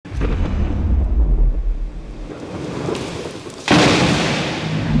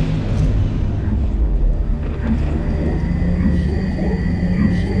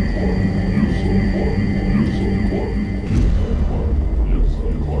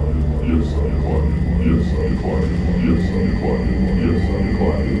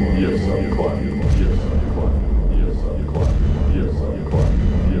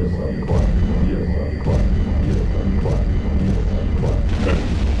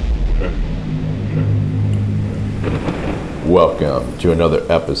Welcome to another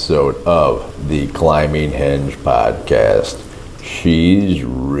episode of the Climbing Hinge podcast. She's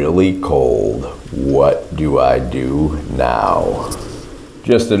really cold. What do I do now?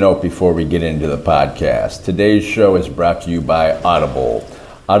 Just a note before we get into the podcast. Today's show is brought to you by Audible.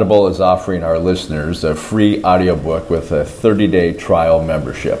 Audible is offering our listeners a free audiobook with a 30-day trial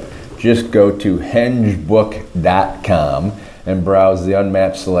membership. Just go to hingebook.com and browse the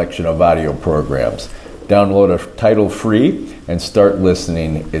unmatched selection of audio programs. Download a title free and start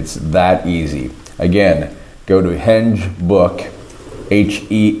listening. It's that easy. Again, go to hingebook,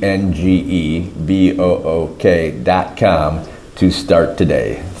 hengebook.com to start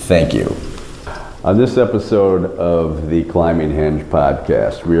today. Thank you. On this episode of the Climbing Hinge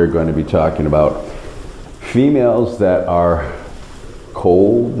podcast, we are going to be talking about females that are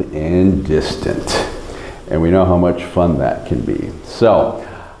cold and distant. And we know how much fun that can be. So,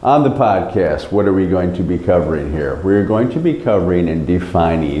 on the podcast, what are we going to be covering here? We're going to be covering and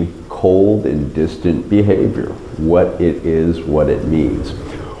defining cold and distant behavior, what it is, what it means.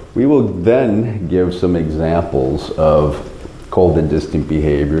 We will then give some examples of cold and distant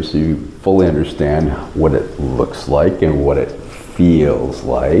behavior so you fully understand what it looks like and what it feels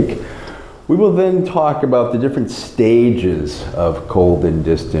like. We will then talk about the different stages of cold and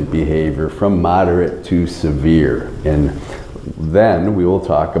distant behavior from moderate to severe. And then we will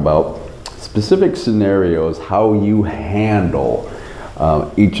talk about specific scenarios, how you handle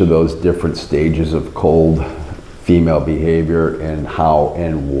each of those different stages of cold female behavior and how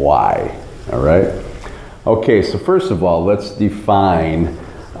and why. All right? Okay, so first of all, let's define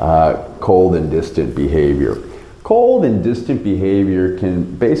cold and distant behavior. Cold and distant behavior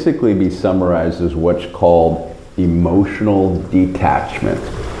can basically be summarized as what's called emotional detachment.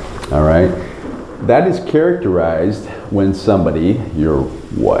 All right? That is characterized when somebody, your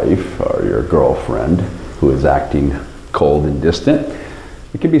wife or your girlfriend, who is acting cold and distant.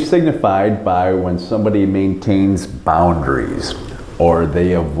 It can be signified by when somebody maintains boundaries, or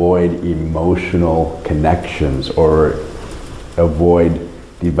they avoid emotional connections, or avoid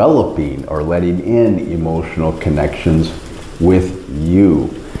developing or letting in emotional connections with you.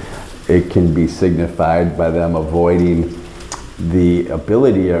 It can be signified by them avoiding the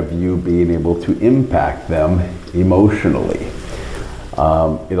ability of you being able to impact them emotionally.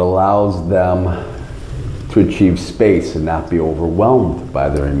 It allows them to achieve space and not be overwhelmed by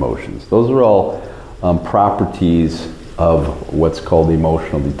their emotions. Those are all properties of what's called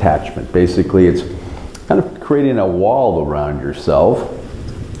emotional detachment. Basically, it's kind of creating a wall around yourself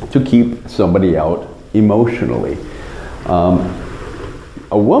to keep somebody out emotionally. A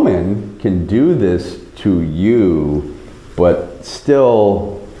woman can do this to you, but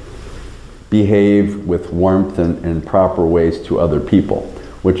still behave with warmth and proper ways to other people,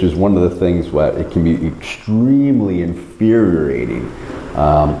 which is one of the things where it can be extremely infuriating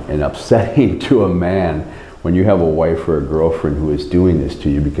and upsetting to a man when you have a wife or a girlfriend who is doing this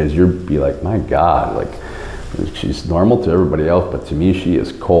to you, because you'll be like, my God, like she's normal to everybody else, but to me she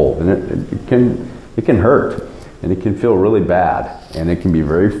is cold. And it can hurt, and it can feel really bad, and it can be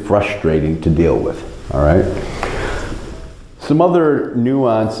very frustrating to deal with, all right? Some other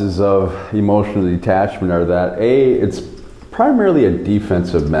nuances of emotional detachment are that it's primarily a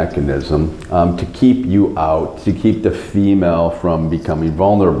defensive mechanism to keep you out, to keep the female from becoming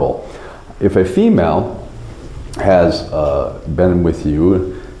vulnerable. If a female has been with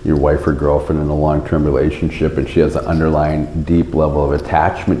you, your wife or girlfriend, in a long-term relationship, and she has an underlying deep level of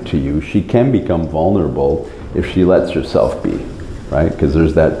attachment to you, she can become vulnerable if she lets herself be, right? Because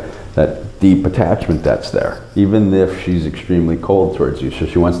there's that deep attachment that's there, even if she's extremely cold towards you. So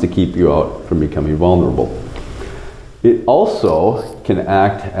she wants to keep you out from becoming vulnerable. It also can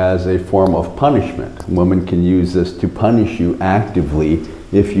act as a form of punishment. Women can use this to punish you actively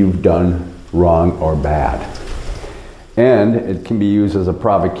if you've done wrong or bad. And it can be used as a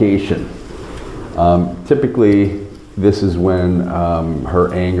provocation. Typically, this is when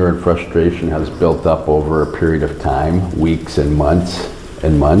her anger and frustration has built up over a period of time, weeks and months.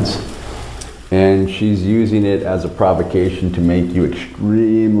 And she's using it as a provocation to make you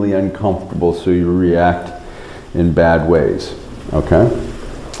extremely uncomfortable, so you react in bad ways, okay?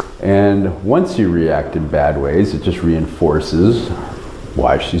 And once you react in bad ways, it just reinforces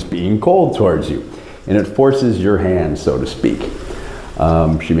why she's being cold towards you. And it forces your hand, so to speak.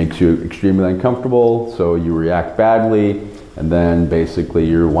 She makes you extremely uncomfortable, so you react badly, and then basically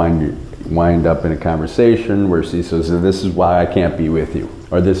you wind up in a conversation where she says, this is why I can't be with you,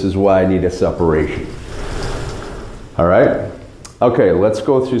 or this is why I need a separation. All right? Okay, let's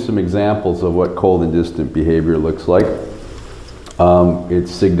go through some examples of what cold and distant behavior looks like.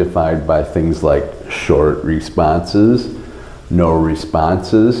 It's signified by things like short responses, no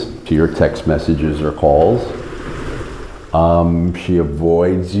responses to your text messages or calls. She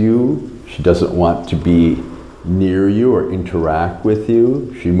avoids you. She doesn't want to be near you or interact with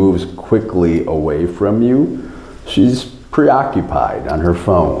you. She moves quickly away from you. She's preoccupied on her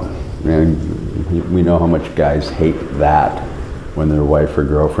phone. And we know how much guys hate that when their wife or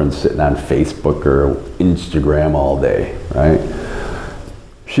girlfriend's sitting on Facebook or Instagram all day, right?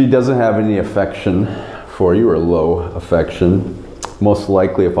 She doesn't have any affection for you, or low affection. Most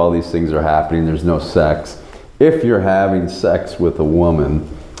likely, if all these things are happening, there's no sex. If you're having sex with a woman,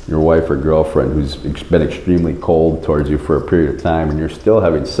 your wife or girlfriend, who's been extremely cold towards you for a period of time, and you're still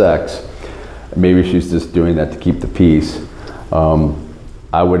having sex, maybe she's just doing that to keep the peace,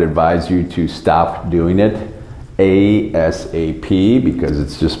 I would advise you to stop doing it ASAP, because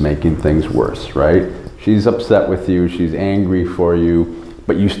it's just making things worse, right? She's upset with you, she's angry for you,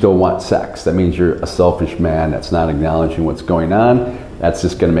 but you still want sex. That means you're a selfish man that's not acknowledging what's going on. That's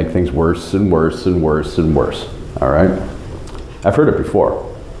just going to make things worse and worse and worse and worse, all right? I've heard it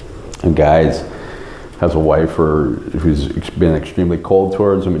before. And guys has a wife who's been extremely cold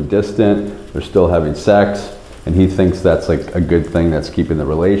towards him and distant, they're still having sex, and he thinks that's like a good thing that's keeping the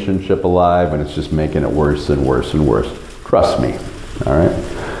relationship alive, and it's just making it worse and worse and worse. Trust me, all right?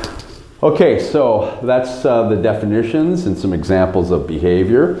 Okay, so that's the definitions and some examples of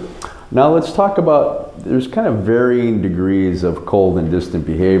behavior. Now let's talk about, there's kind of varying degrees of cold and distant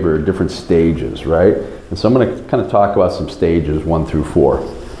behavior, different stages, right? And so I'm going to kind of talk about some stages 1 through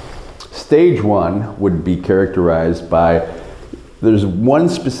 4. Stage 1 would be characterized by, there's one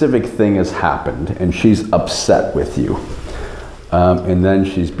specific thing has happened and she's upset with you. And then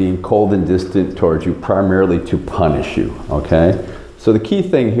she's being cold and distant towards you primarily to punish you, okay? So the key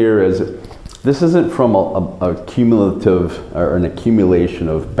thing here is, this isn't from a cumulative or an accumulation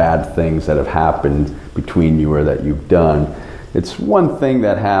of bad things that have happened between you or that you've done. It's one thing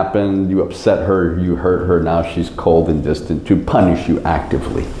that happened, you upset her, you hurt her, now she's cold and distant to punish you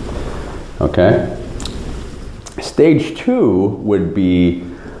actively, okay? Stage 2 would be,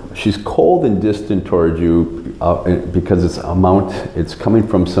 she's cold and distant towards you because it's coming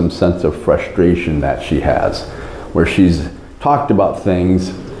from some sense of frustration that she has, where she's talked about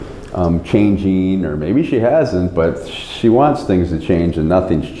things changing, or maybe she hasn't, but she wants things to change and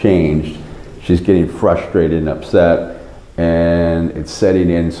nothing's changed. She's getting frustrated and upset, and it's setting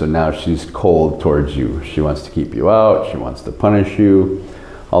in, so now she's cold towards you. She wants to keep you out, she wants to punish you,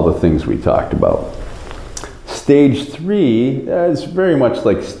 all the things we talked about. Stage 3 is very much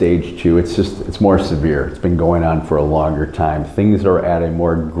like stage 2. It's more severe. It's been going on for a longer time. Things are at a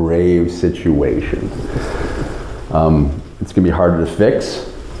more grave situation. It's going to be harder to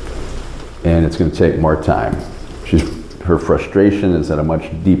fix, and it's going to take more time. Her frustration is at a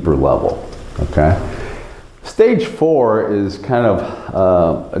much deeper level, okay? Stage 4 is kind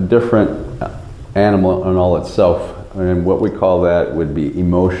of a different animal in all itself, and what we call that would be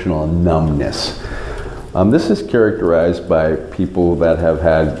emotional numbness. This is characterized by people that have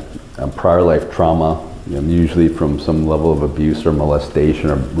had prior life trauma, usually from some level of abuse or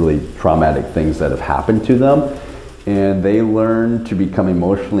molestation or really traumatic things that have happened to them. And they learn to become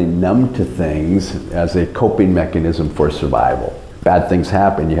emotionally numb to things as a coping mechanism for survival. Bad things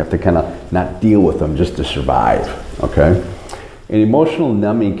happen, you have to kind of not deal with them just to survive, okay? And emotional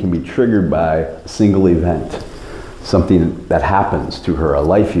numbing can be triggered by a single event, something that happens to her, a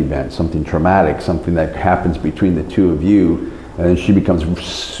life event, something traumatic, something that happens between the two of you, and then she becomes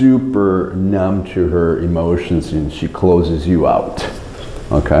super numb to her emotions and she closes you out,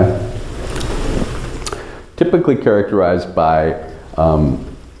 okay? Typically characterized by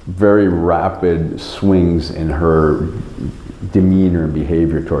very rapid swings in her demeanor and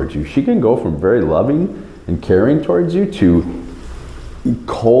behavior towards you. She can go from very loving and caring towards you to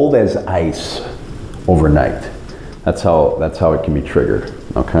cold as ice overnight. That's how it can be triggered,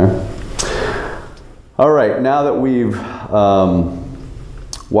 okay? All right, now that we've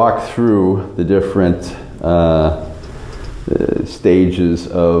walked through the different stages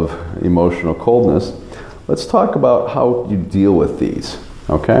of emotional coldness, let's talk about how you deal with these,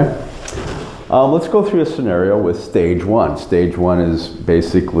 okay? Let's go through a scenario with stage 1. Stage 1 is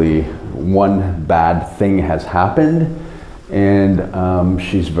basically one bad thing has happened, and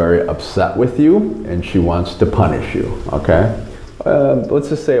she's very upset with you and she wants to punish you, okay? Let's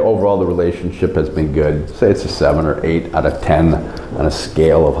just say overall the relationship has been good. Say it's a 7 or 8 out of 10 on a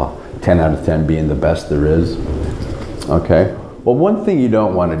scale of 10 out of 10 being the best there is, okay? Well, one thing you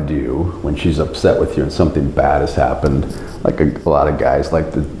don't want to do when she's upset with you and something bad has happened, like a lot of guys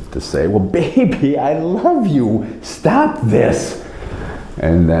like to say, well, baby, I love you, stop this.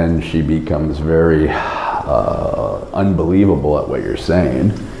 And then she becomes very unbelievable at what you're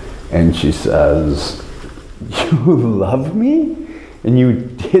saying. And she says, you love me? And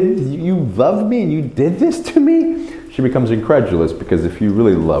you loved me and you did this to me? She becomes incredulous, because if you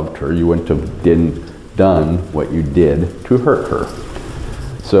really loved her, you wouldn't have done what you did to hurt her.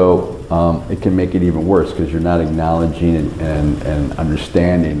 So it can make it even worse, because you're not acknowledging and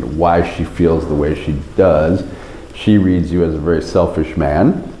understanding why she feels the way she does. She reads you as a very selfish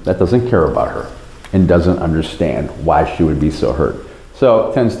man that doesn't care about her and doesn't understand why she would be so hurt. So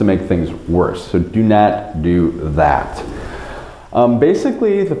it tends to make things worse. So do not do that.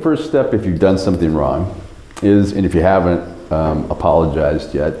 Basically, the first step, if you've done something wrong, is, and if you haven't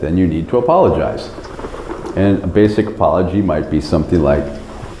apologized yet, then you need to apologize. And a basic apology might be something like,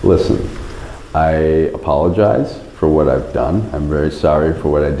 listen, I apologize for what I've done. I'm very sorry for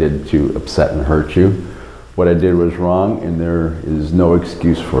what I did to upset and hurt you. What I did was wrong, and there is no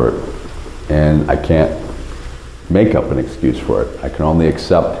excuse for it. And I can't make up an excuse for it. I can only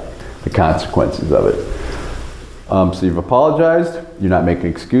accept the consequences of it. So you've apologized, you're not making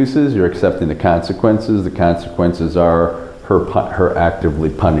excuses, you're accepting the consequences. The consequences are her actively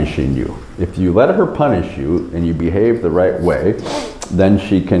punishing you. If you let her punish you and you behave the right way, then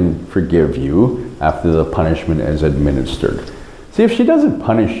she can forgive you after the punishment is administered. See, if she doesn't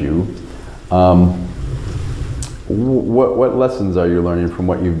punish you, what lessons are you learning from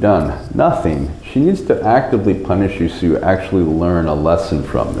what you've done? Nothing. She needs to actively punish you so you actually learn a lesson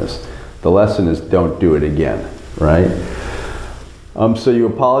from this. The lesson is, don't do it again, right? So you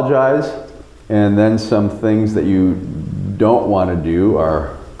apologize, and then some things that you don't want to do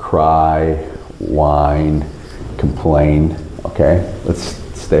are cry, whine, complain, okay? Let's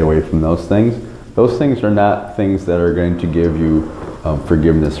stay away from those things. Those things are not things that are going to give you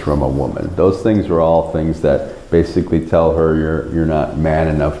forgiveness from a woman. Those things are all things that basically tell her you're not man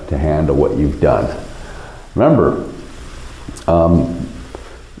enough to handle what you've done. Remember,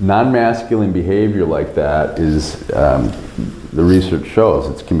 non-masculine behavior like that is, the research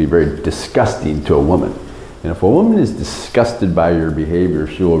shows, it can be very disgusting to a woman. And if a woman is disgusted by your behavior,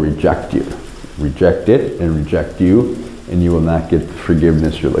 she will reject you. Reject it and reject you, and you will not get the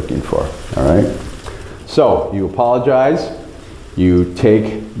forgiveness you're looking for, all right? So, you apologize, you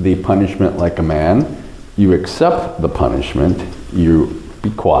take the punishment like a man, you accept the punishment, you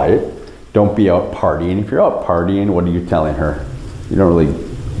be quiet, don't be out partying. If you're out partying, what are you telling her? You don't really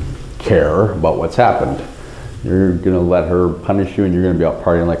care about what's happened. You're going to let her punish you, and you're going to be out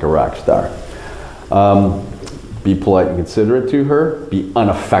partying like a rock star. Be polite and considerate to her. Be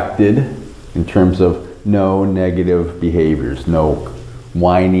unaffected in terms of no negative behaviors, no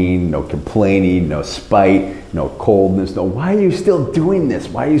whining, no complaining, no spite, no coldness, no, why are you still doing this?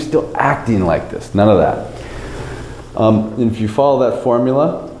 Why are you still acting like this? None of that. And if you follow that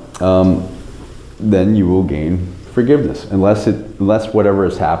formula, then you will gain forgiveness, unless whatever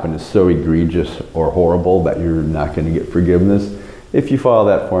has happened is so egregious or horrible that you're not going to get forgiveness. If you follow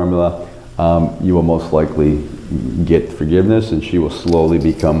that formula, you will most likely get forgiveness, and she will slowly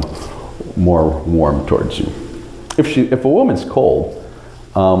become more warm towards you. If a woman's cold,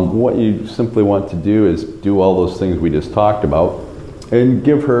 what you simply want to do is do all those things we just talked about, and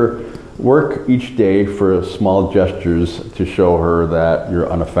give her work each day for small gestures to show her that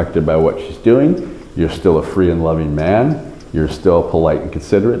you're unaffected by what she's doing. You're still a free and loving man. You're still polite and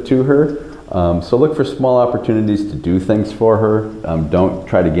considerate to her. So look for small opportunities to do things for her. Don't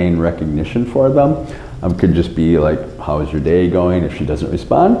try to gain recognition for them. Could just be like, how's your day going? If she doesn't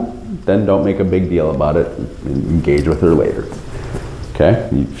respond, then don't make a big deal about it. Engage with her later. Okay?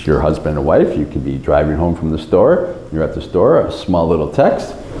 If you're husband and wife, you can be driving home from the store. You're at the store, a small little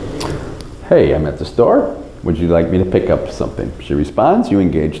text. Hey, I'm at the store. Would you like me to pick up something? If she responds, you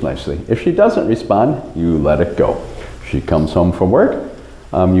engage nicely. If she doesn't respond, you let it go. If she comes home from work,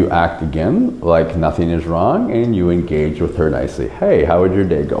 you act again like nothing is wrong, and you engage with her nicely. Hey, how would your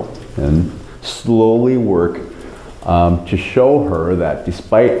day go? And slowly work to show her that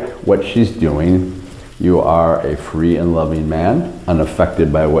despite what she's doing, you are a free and loving man,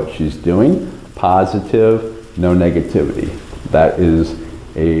 unaffected by what she's doing, positive, no negativity. That is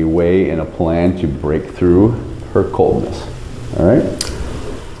a way and a plan to break through her coldness. All right?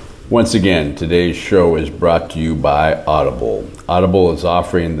 Once again, today's show is brought to you by Audible. Audible is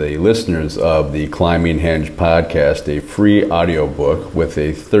offering the listeners of the Climbing Henge podcast a free audiobook with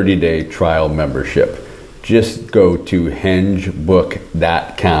a 30-day trial membership. Just go to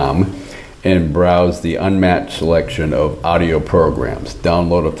hengebook.com and browse the unmatched selection of audio programs.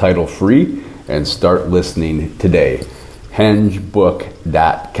 Download a title free and start listening today.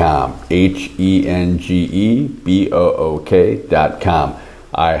 hengebook.com, HENGEBOOK.com.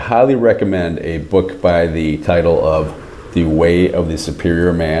 I highly recommend a book by the title of The Way of the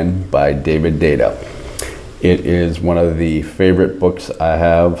Superior Man by David Deida. It is one of the favorite books I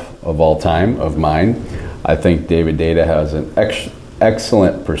have of all time, of mine. I think David Deida has an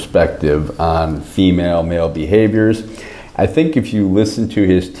excellent perspective on female-male behaviors. I think if you listen to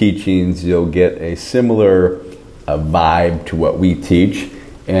his teachings, you'll get a similar vibe to what we teach,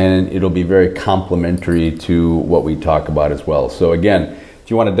 and it'll be very complementary to what we talk about as well. So again, if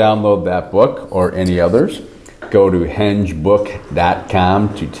you want to download that book or any others, go to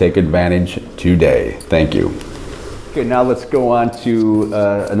hengebook.com to take advantage today. Thank you. Okay, now let's go on to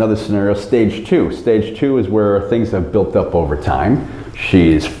another scenario, stage 2. Stage 2 is where things have built up over time.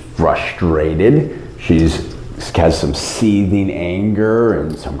 She's frustrated. She has some seething anger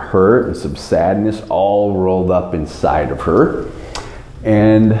and some hurt and some sadness all rolled up inside of her.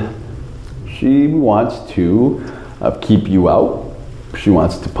 And she wants to keep you out. She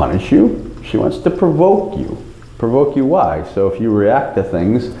wants to punish you. She wants to provoke you. Provoke you why? So if you react to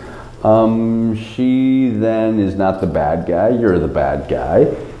things, she then is not the bad guy, you're the bad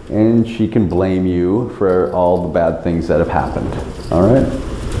guy, and she can blame you for all the bad things that have happened. All right?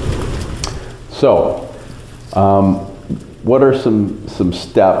 So, what are some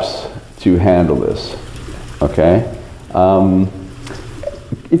steps to handle this? Okay?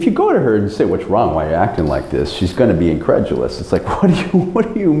 If you go to her and say, what's wrong, why are you acting like this? She's going to be incredulous. It's like,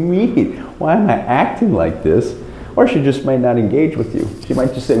 what do you mean? Why am I acting like this? Or she just might not engage with you. She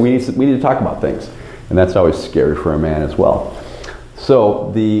might just say, we need to talk about things. And that's always scary for a man as well.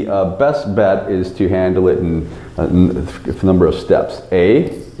 So the best bet is to handle it in a number of steps.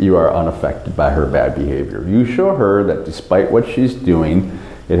 A, you are unaffected by her bad behavior. You show her that despite what she's doing,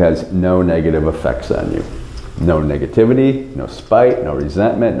 it has no negative effects on you. No negativity, no spite, no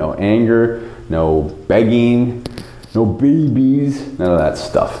resentment, no anger, no begging, no babies, none of that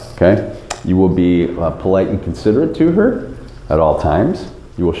stuff, okay? You will be polite and considerate to her at all times.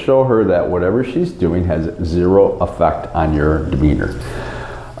 You will show her that whatever she's doing has zero effect on your demeanor.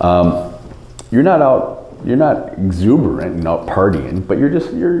 You're not exuberant and out partying, but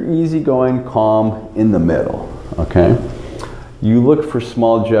you're easygoing, calm, in the middle, okay? You look for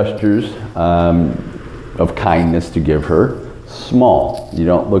small gestures of kindness to give her, small. You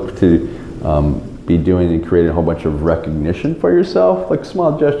don't look to be doing and creating a whole bunch of recognition for yourself, like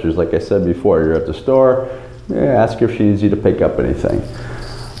small gestures. Like I said before, you're at the store, ask her if she needs you to pick up anything.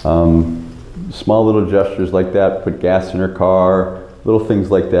 Small little gestures like that, put gas in her car, little things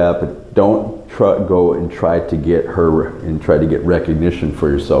like that, but don't go and try to get her and try to get recognition for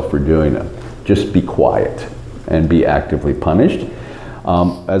yourself for doing it. Just be quiet and be actively punished.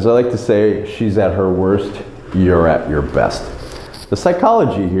 As I like to say, she's at her worst, you're at your best. The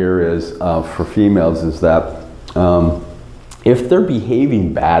psychology here is, for females, is that if they're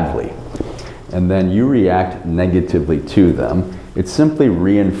behaving badly and then you react negatively to them, it simply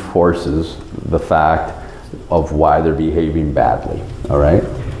reinforces the fact of why they're behaving badly, all right?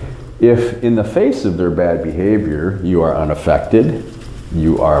 If in the face of their bad behavior, you are unaffected,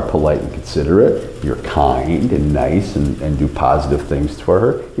 you are polite and considerate, you're kind and nice and do positive things for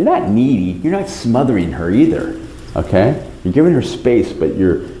her, you're not needy, you're not smothering her either, okay? You're giving her space, but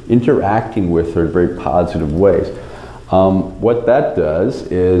you're interacting with her in very positive ways. What that does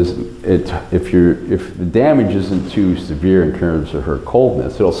is, if the damage isn't too severe in terms of her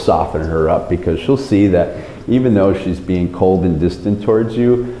coldness, it'll soften her up because she'll see that even though she's being cold and distant towards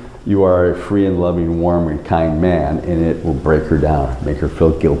you, you are a free and loving, warm and kind man, and it will break her down, make her feel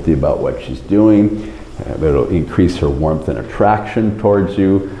guilty about what she's doing. It'll increase her warmth and attraction towards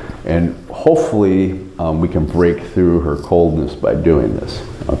you, and hopefully we can break through her coldness by doing this,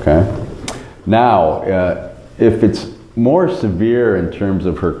 okay? Now, if it's more severe in terms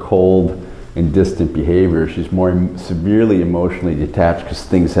of her cold and distant behavior, she's more severely emotionally detached because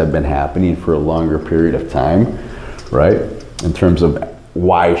things have been happening for a longer period of time, right? In terms of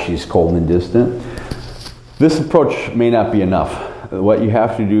why she's cold and distant. This approach may not be enough. What you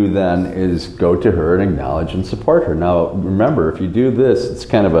have to do then is go to her and acknowledge and support her. Now remember, if you do this, it's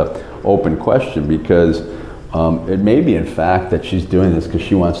kind of an open question because it may be in fact that she's doing this because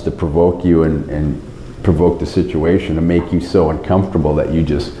she wants to provoke you and provoke the situation and make you so uncomfortable that you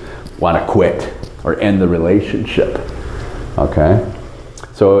just want to quit or end the relationship, okay?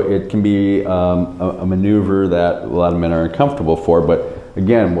 So it can be a maneuver that a lot of men are uncomfortable for, but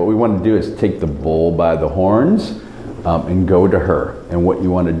again, what we want to do is take the bull by the horns and go to her. And what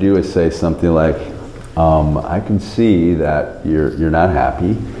you want to do is say something like, I can see that you're not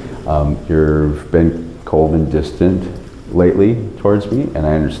happy. You've been cold and distant lately towards me, and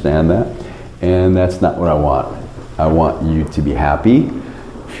I understand that. And that's not what I want. I want you to be happy.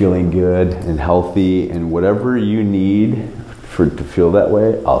 feeling good and healthy, and whatever you need to feel that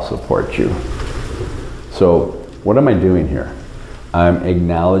way, I'll support you. So what am I doing here? I'm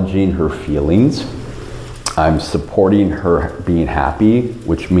acknowledging her feelings. I'm supporting her being happy,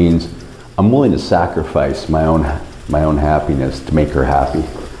 which means I'm willing to sacrifice my own happiness to make her happy.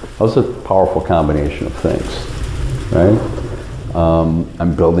 That's a powerful combination of things, right?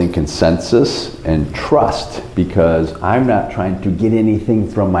 I'm building consensus and trust because I'm not trying to get anything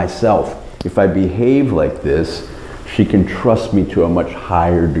from myself. If I behave like this, she can trust me to a much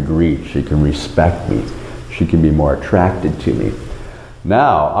higher degree. She can respect me. She can be more attracted to me.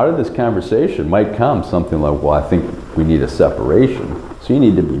 Now, out of this conversation might come something like, well, I think we need a separation. So you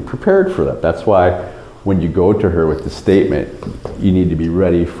need to be prepared for that. That's why when you go to her with the statement, you need to be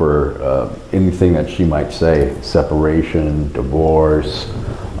ready for anything that she might say: separation, divorce,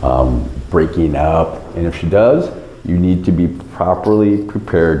 breaking up. And if she does, you need to be properly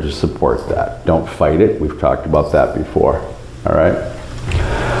prepared to support that. Don't fight it. We've talked about that before. All right?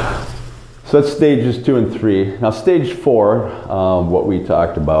 So that's stages 2 and 3. Now stage 4, what we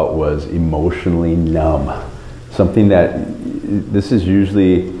talked about was emotionally numb. Something that, this is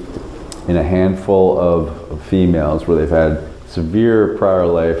usually in a handful of females where they've had severe prior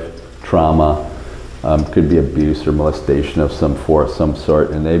life trauma, could be abuse or molestation of some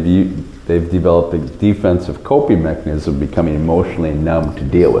sort, and they've developed a defensive coping mechanism, becoming emotionally numb to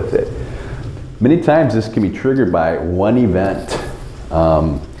deal with it. Many times this can be triggered by one event.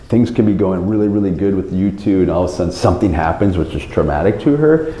 Things can be going really, really good with you two, and all of a sudden something happens which is traumatic to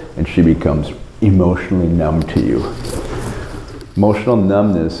her, and she becomes emotionally numb to you. Emotional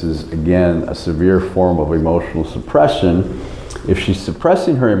numbness is, again, a severe form of emotional suppression. If she's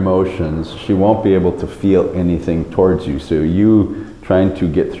suppressing her emotions, she won't be able to feel anything towards you. So you trying to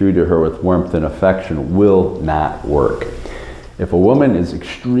get through to her with warmth and affection will not work. If a woman is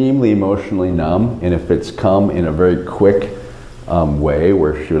extremely emotionally numb, and if it's come in a very quick way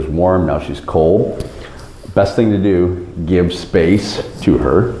where she was warm, now she's cold, best thing to do, give space to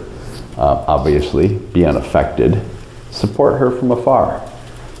her. Obviously, be unaffected. Support her from afar.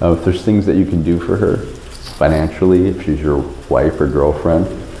 If there's things that you can do for her financially, if she's your wife or girlfriend,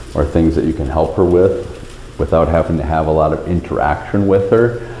 or things that you can help her with without having to have a lot of interaction with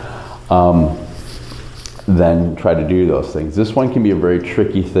her, then try to do those things. This one can be a very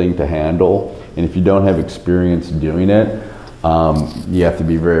tricky thing to handle, and if you don't have experience doing it, you have to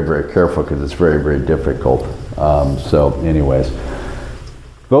be very, very careful because it's very, very difficult. So anyways,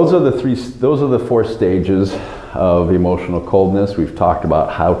 those are the 4 stages of emotional coldness. We've talked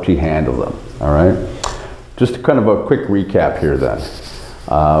about how to handle them. All right, just kind of a quick recap here then.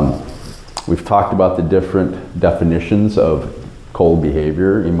 We've talked about the different definitions of cold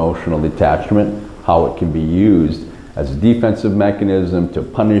behavior, emotional detachment, how it can be used as a defensive mechanism to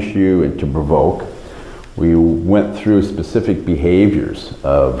punish you and to provoke. We went through specific behaviors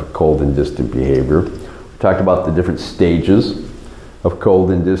of cold and distant behavior. We talked about the different stages of cold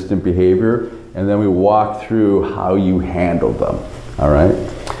and distant behavior, and then we walked through how you handle them. All right?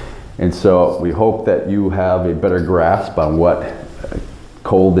 And so we hope that you have a better grasp on what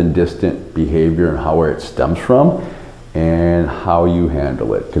cold and distant behavior and where it stems from and how you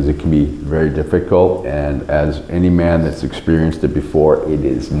handle it, because it can be very difficult, and as any man that's experienced it before, it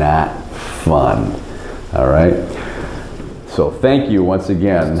is not fun. All right? So thank you once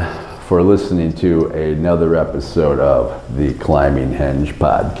again for listening to another episode of the Climbing Henge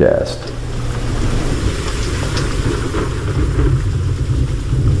podcast.